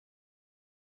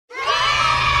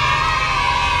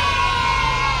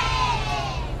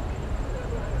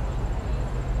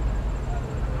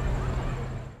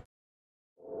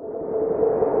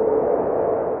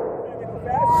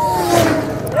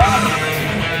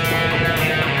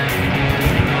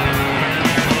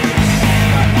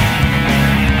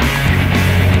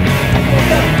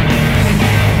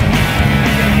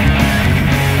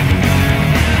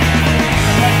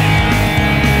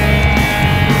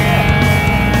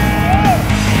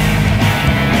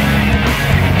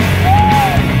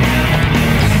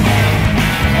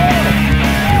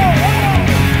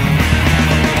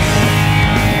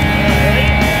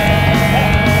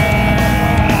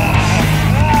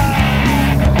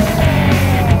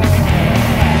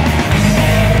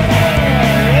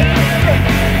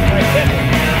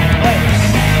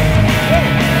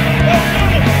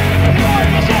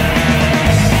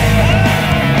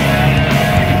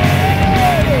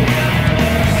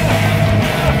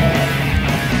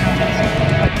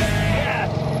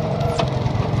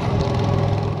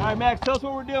Max, tell us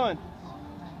what we're doing.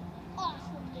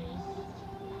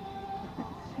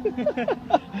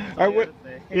 All right,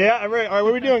 yeah, all right, what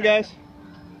are we doing, guys?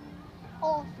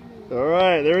 All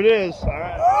right, there it is. All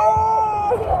right.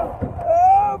 Oh,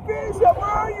 Bishop, where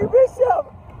are you,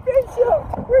 Bishop?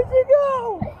 Bishop, where'd you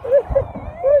go?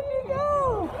 Where'd you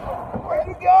go? Where'd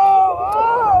you go?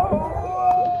 Whoa!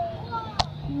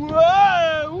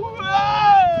 Whoa! Whoa!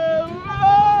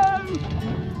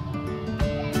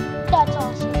 That's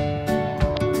awesome.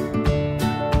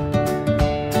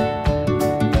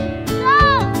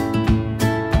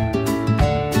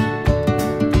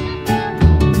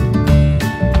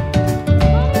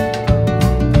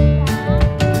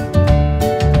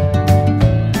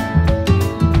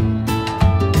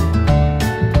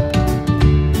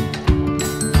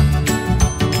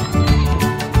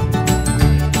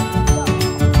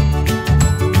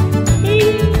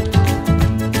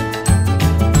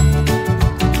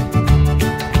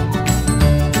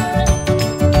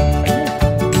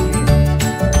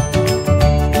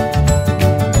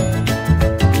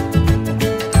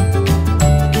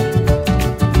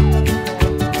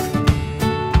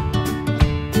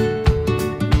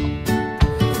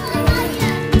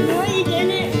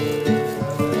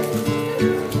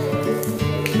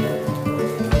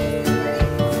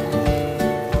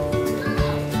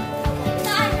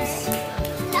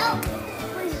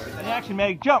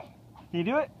 Meg, jump. Can you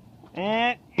do it?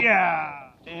 And yeah.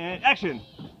 And action.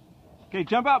 Okay,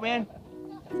 jump out, man.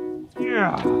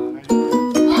 Yeah.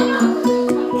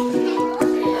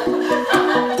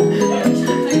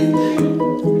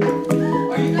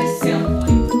 Are you guys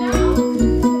sampling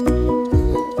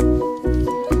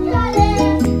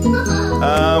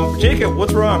now? Jacob,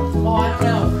 what's wrong? Oh, I don't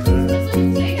know.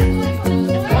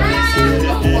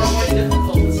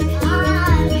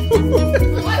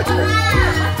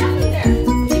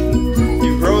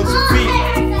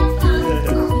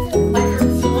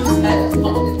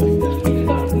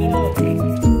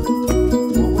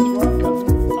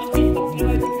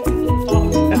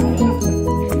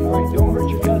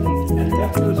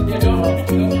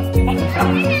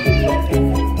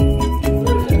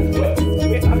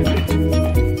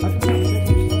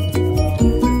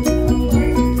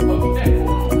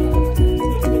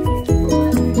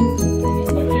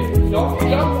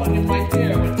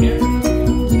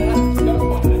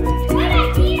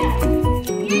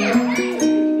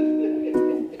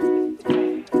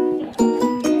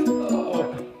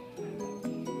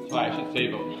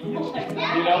 Save him. You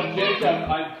know, Jacob,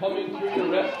 I'm coming to your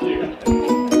rescue.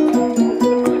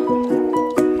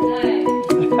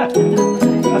 Nice.